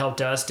it probably helped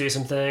us do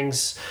some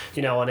things,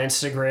 on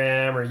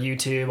Instagram or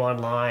YouTube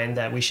online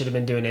that we should have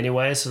been doing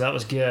anyway. So that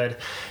was good.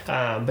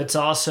 But it's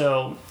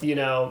also,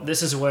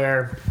 this is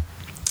where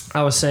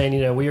I was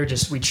saying,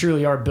 we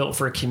truly are built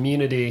for a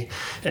community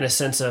in a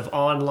sense of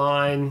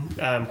online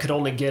could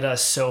only get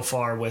us so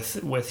far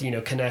with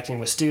connecting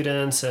with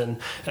students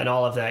and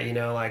all of that,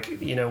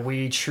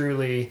 we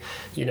truly,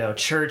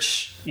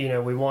 church,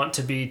 we want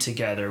to be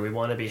together. We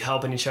want to be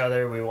helping each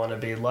other. We want to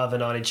be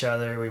loving on each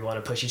other. We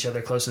want to push each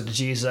other closer to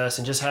Jesus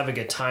and just have a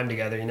good time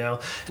together, and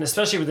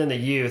especially within the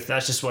youth,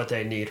 that's just what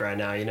they need right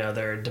now.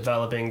 They're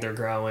developing, they're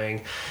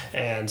growing.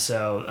 And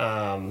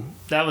so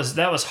that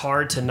was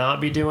hard to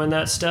not be doing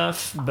that stuff.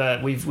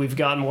 But we've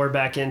gotten more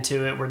back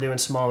into it. We're doing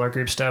smaller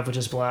group stuff, which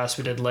is blast.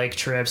 We did lake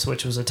trips,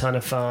 which was a ton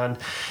of fun,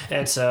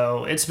 and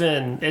so it's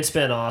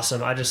been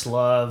awesome. I just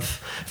love,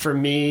 for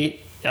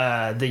me,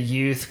 the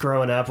youth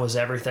growing up was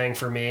everything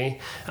for me.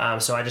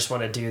 So I just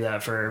want to do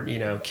that for,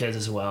 kids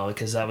as well,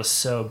 because that was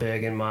so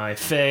big in my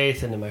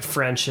faith and in my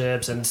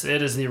friendships. And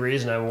it is the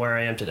reason I'm where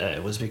I am today,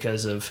 was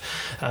because of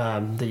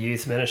the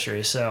youth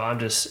ministry. So I'm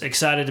just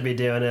excited to be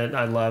doing it.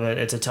 I love it.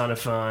 It's a ton of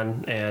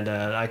fun, and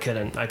I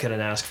couldn't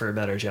ask for a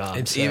better job.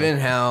 It's even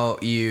how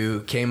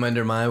you came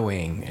under my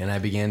wing and I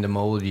began to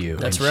mold you.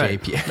 That's and right.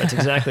 Shape you. That's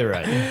exactly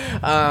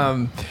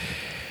right.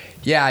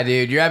 Yeah,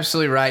 dude, you're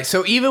absolutely right.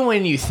 So even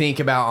when you think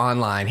about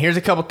online, here's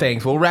a couple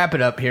things. We'll wrap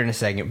it up here in a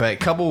second, but a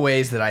couple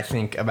ways that I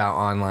think about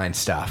online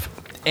stuff.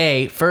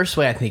 First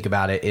way I think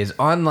about it is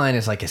online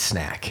is like a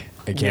snack.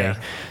 Okay.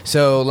 Yeah.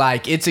 So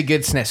like it's a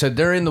good snack. So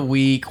during the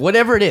week,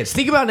 whatever it is,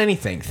 think about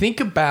anything. Think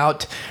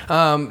about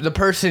the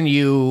person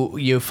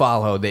you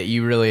follow that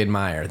you really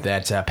admire,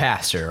 that's a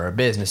pastor or a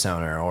business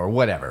owner or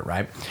whatever,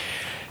 right?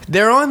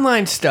 Their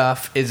online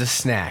stuff is a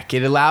snack.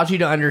 It allows you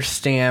to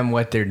understand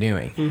what they're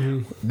doing.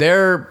 Mm-hmm.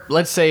 They're,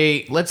 let's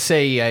say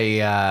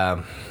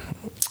a,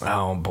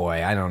 oh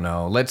boy, I don't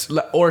know.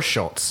 Or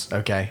Schultz,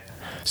 okay?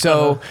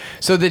 So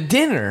the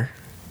dinner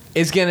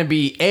is going to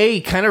be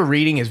A, kind of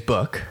reading his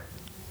book,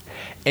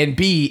 and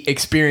B,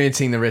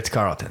 experiencing the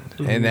Ritz-Carlton.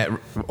 Mm-hmm. And that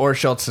Or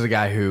Schultz is the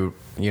guy who,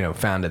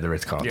 founded the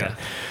Ritz-Carlton. Yeah.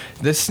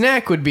 The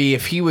snack would be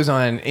if he was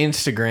on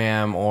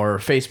Instagram or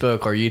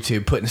Facebook or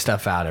YouTube putting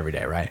stuff out every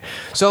day, right?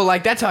 So,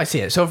 that's how I see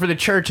it. So, for the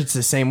church, it's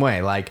the same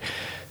way.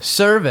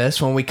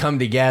 Service, when we come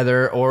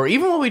together, or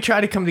even when we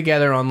try to come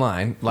together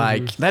online,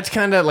 that's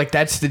kind of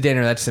that's the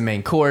dinner, that's the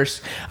main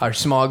course. Our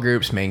small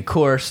groups, main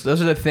course.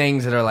 Those are the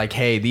things that are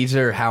hey, these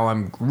are how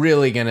I'm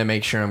really going to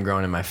make sure I'm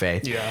growing in my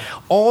faith. Yeah.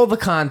 All the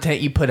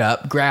content you put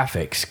up,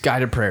 graphics,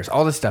 guided prayers,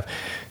 all this stuff,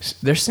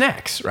 they're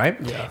snacks, right?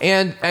 Yeah.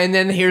 And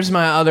then here's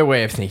my other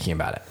way of thinking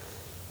about it.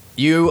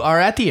 You are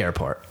at the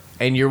airport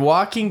and you're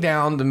walking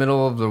down the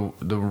middle of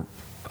the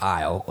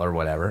aisle or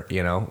whatever,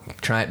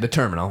 the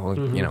terminal,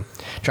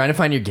 mm-hmm. Trying to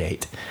find your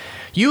gate.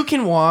 You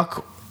can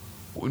walk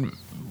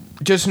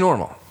just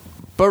normal,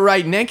 but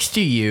right next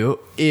to you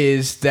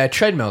is that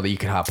treadmill that you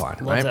can hop on.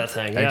 Love right? that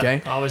thing.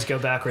 Okay. Yeah. Always go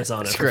backwards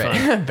on it. It's for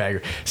great.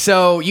 fun.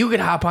 So you could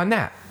hop on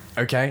that.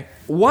 Okay.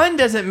 One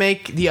doesn't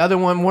make the other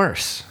one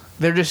worse.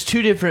 They're just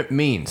two different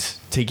means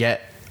to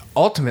get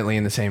ultimately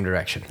in the same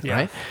direction. Yeah.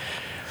 Right.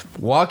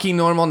 Walking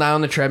normal now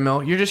on the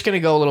treadmill, you're just going to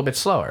go a little bit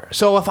slower.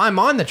 So if I'm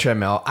on the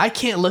treadmill, I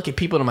can't look at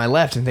people to my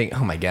left and think,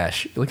 oh my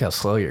gosh, look how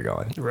slow you're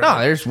going. Right. No,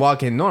 they're just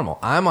walking normal.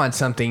 I'm on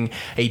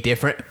a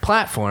different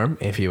platform,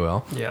 if you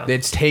will,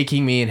 that's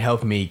taking me and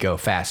helping me go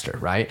faster,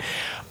 right?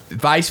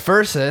 Vice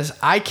versa,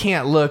 I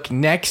can't look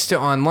next to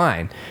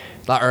online.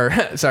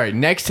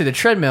 next to the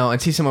treadmill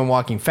and see someone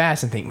walking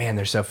fast and think, man,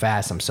 they're so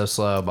fast, I'm so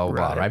slow, blah,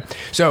 blah, blah, right?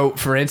 So,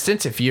 for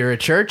instance, if you're a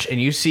church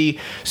and you see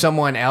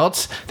someone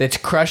else that's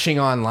crushing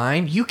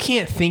online, you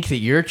can't think that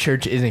your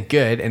church isn't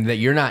good and that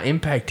you're not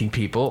impacting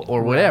people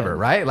or whatever,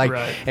 right? Like,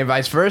 and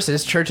vice versa,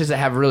 churches that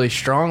have really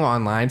strong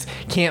onlines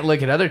can't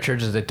look at other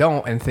churches that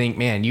don't and think,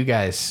 man, you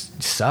guys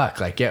suck,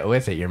 like, get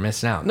with it, you're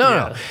missing out.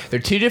 No, they're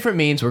two different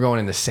means. We're going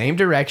in the same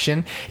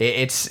direction.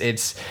 It's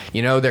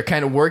they're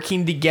kind of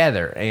working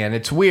together, and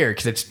it's weird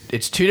because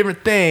it's two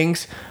different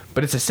things,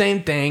 but it's the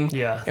same thing,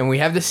 and we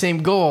have the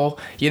same goal,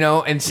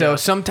 and so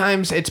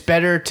sometimes it's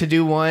better to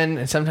do one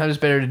and sometimes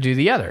it's better to do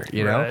the other,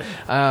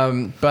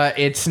 but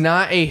it's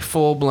not a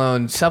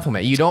full-blown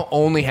supplement. You don't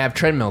only have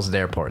treadmills at the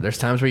airport. There's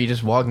times where you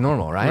just walk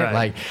normal, right?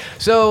 Like,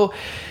 so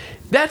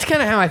that's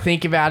kind of how I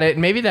think about it.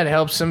 Maybe that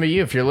helps some of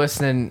you if you're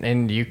listening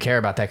and you care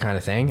about that kind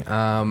of thing.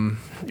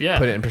 Put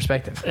it in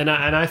perspective. And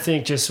I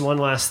think just one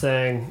last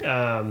thing.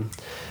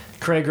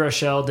 Craig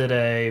Rochelle did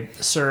a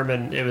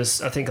sermon. It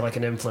was, I think, like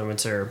an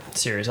influencer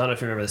series. I don't know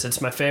if you remember this. It's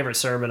my favorite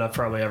sermon I've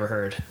probably ever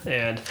heard.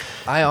 And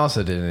I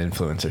also did an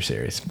influencer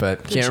series,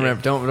 but can't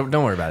remember. Don't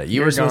worry about it.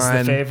 Yours was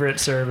the favorite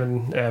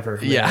sermon ever.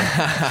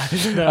 Yeah.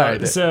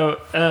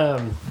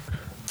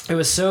 It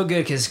was so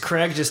good because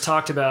Craig just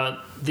talked about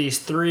these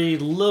 3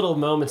 little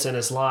moments in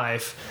his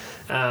life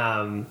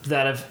that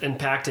have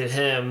impacted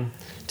him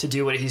to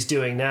do what he's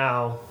doing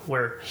now,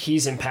 where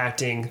he's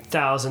impacting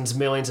thousands,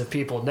 millions of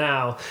people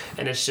now,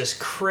 and it's just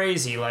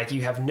crazy. Like,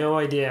 you have no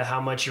idea how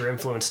much your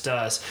influence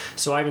does.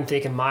 So I even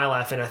think in my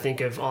life, and I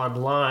think of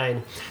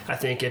online, I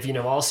think if,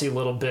 I'll see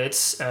little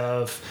bits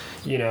of,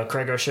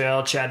 Craig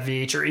Rochelle, Chad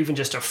Veach, or even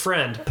just a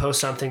friend post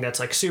something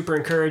that's like super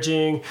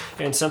encouraging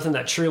and something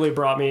that truly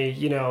brought me,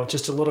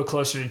 just a little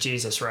closer to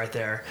Jesus right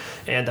there.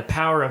 And the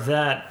power of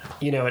that,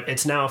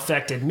 it's now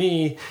affected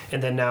me,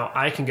 and then now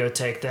I can go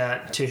take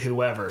that to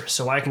whoever.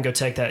 So I can go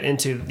take that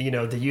into,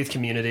 the youth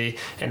community,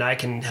 and I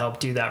can help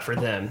do that for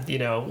them,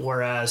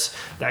 whereas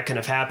that couldn't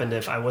have happened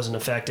if I wasn't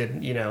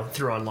affected,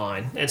 through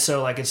online. And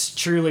so, like, it's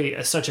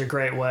truly such a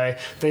great way.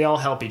 They all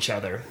help each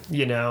other,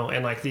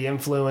 and like the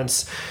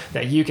influence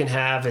that you can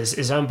have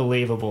is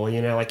unbelievable.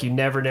 Like, you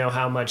never know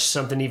how much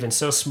something even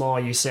so small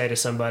you say to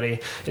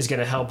somebody is going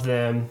to help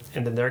them,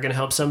 and then they're going to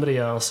help somebody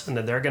else, and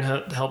then they're going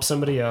to help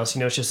somebody else.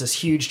 It's just this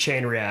huge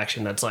chain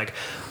reaction that's like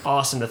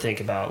awesome to think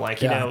about.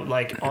 Like,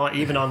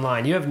 even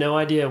online, you have no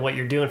idea what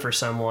you're doing for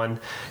someone.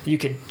 You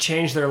could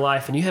change their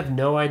life and you have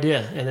no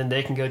idea, and then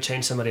they can go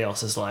change somebody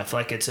else's life.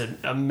 Like, it's an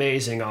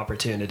amazing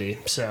opportunity.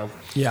 So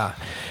yeah,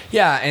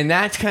 and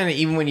that's kind of,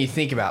 even when you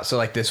think about, so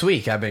like this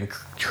week I've been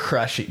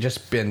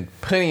been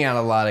putting out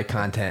a lot of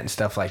content and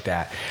stuff like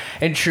that,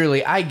 and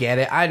truly I get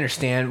it, I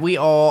understand, we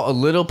all, a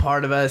little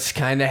part of us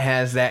kind of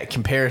has that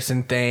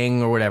comparison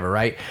thing or whatever,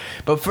 right?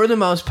 But for the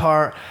most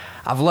part,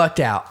 I've lucked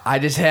out. I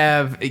just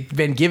have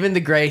been given the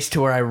grace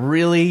to where I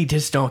really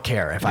just don't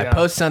care. If I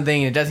post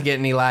something and it doesn't get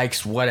any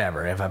likes,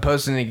 whatever. If I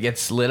post and it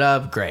gets lit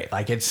up, great.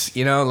 Like, it's,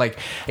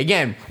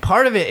 again,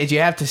 part of it is you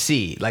have to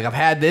see. Like, I've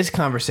had this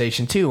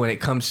conversation too when it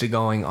comes to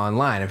going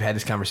online. I've had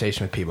this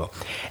conversation with people.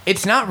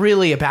 It's not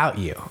really about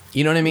you.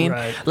 You know what I mean?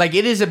 Right. Like,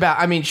 it is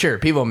about, sure,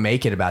 people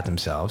make it about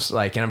themselves.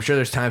 Like, and I'm sure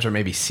there's times where it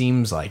maybe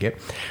seems like it.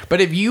 But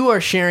if you are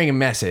sharing a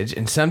message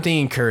and something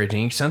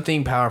encouraging,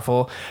 something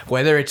powerful,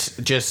 whether it's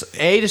just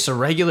a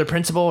regular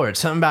principle or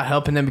it's something about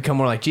helping them become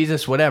more like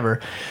Jesus,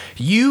 whatever,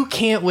 you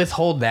can't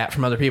withhold that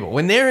from other people.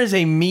 When there is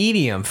a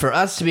medium for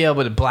us to be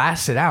able to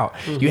blast it out,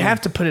 you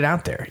have to put it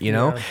out there,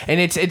 And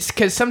it's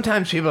because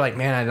sometimes people are like,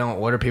 man,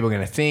 what are people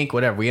going to think?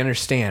 Whatever. We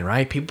understand,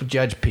 right? People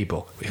judge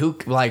people.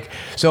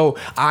 So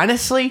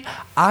honestly,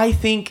 I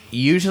think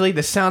usually,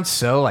 this sounds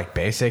so like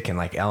basic and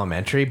like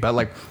elementary, but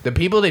like the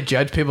people that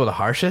judge people the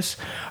harshest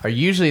are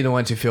usually the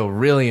ones who feel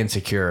really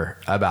insecure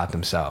about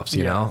themselves,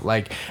 you know?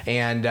 Like,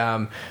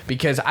 and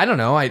because I don't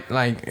know,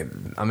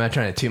 I'm not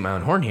trying to toot my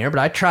own horn here, but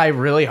I try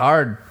really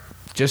hard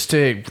just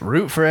to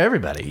root for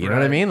everybody, you know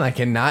what I mean? Like,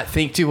 and not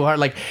think too hard.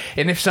 Like,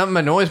 and if something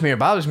annoys me or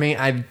bothers me,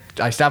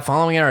 I stop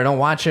following it, or I don't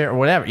watch it, or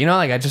whatever,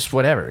 like, I just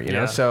whatever, you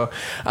know? So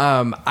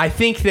I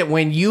think that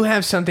when you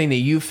have something that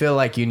you feel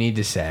like you need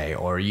to say,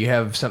 or you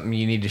have something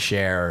you need to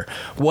share, or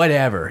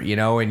whatever,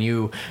 and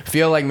you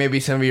feel like maybe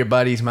some of your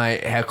buddies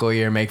might heckle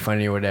you or make fun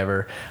of you or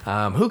whatever,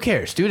 who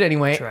cares? Do it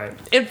anyway. That's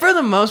right. And for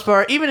the most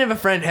part, even if a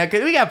friend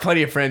heckles, we got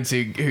plenty of friends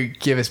who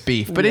give us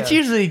beef, but it's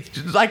usually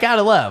like out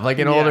of love, like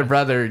an older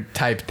brother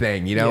type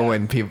thing,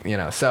 when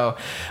people, so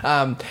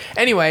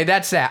anyway,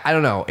 that's that. I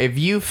don't know. If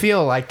you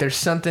feel like there's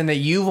something that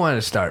you want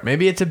to start,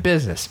 maybe it's a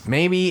business,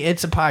 maybe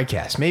it's a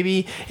podcast,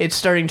 maybe it's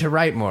starting to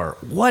write more,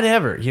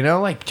 whatever,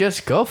 like,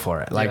 just go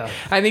for it. Like,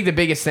 I think the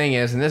biggest thing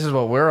is, and this is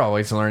what we're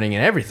always learning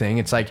in everything,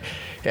 it's like,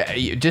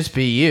 just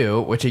be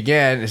you, which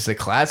again is the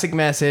classic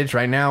message.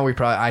 Right now,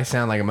 I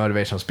sound like a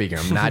motivational speaker.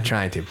 I'm not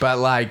trying to, but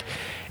like,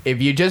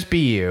 if you just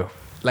be you,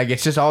 like,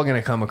 it's just all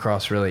going to come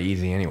across really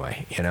easy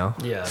anyway,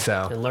 Yeah.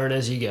 So, and learn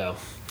as you go.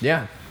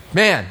 Yeah,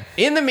 man.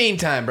 In the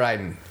meantime,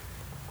 Bryton,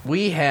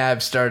 we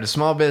have started a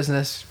small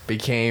business,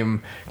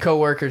 became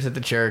co-workers at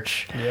the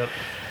church,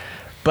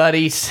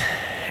 buddies,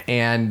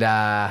 and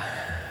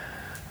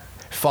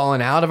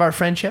fallen out of our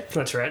friendship.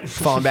 That's right.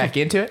 Falling back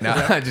into it. No.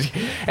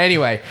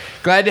 Anyway,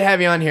 glad to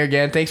have you on here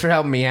again. Thanks for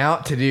helping me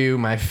out to do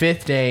my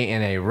 5th day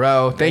in a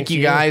row. Thank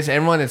you guys,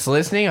 everyone that's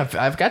listening.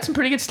 I've got some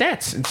pretty good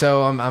stats, and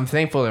so I'm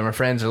thankful that my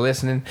friends are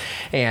listening.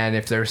 And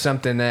if there's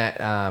something that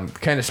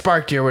kind of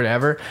sparked you or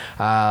whatever,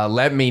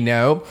 let me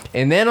know,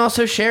 and then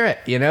also share it.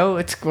 You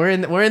know, we're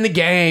in the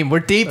game. We're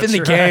deep in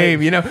the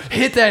game. You know,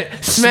 hit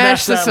that,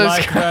 smash the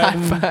subscribe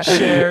like button,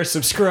 share,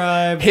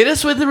 subscribe. Hit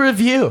us with a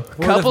review.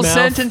 Couple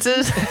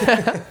sentences.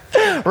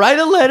 Write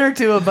a letter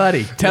to a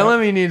buddy. Tell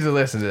him he needs to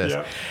listen to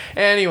this.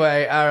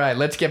 Anyway, all right,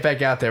 let's get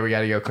back out there. We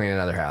got to go clean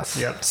another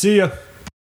house. See ya.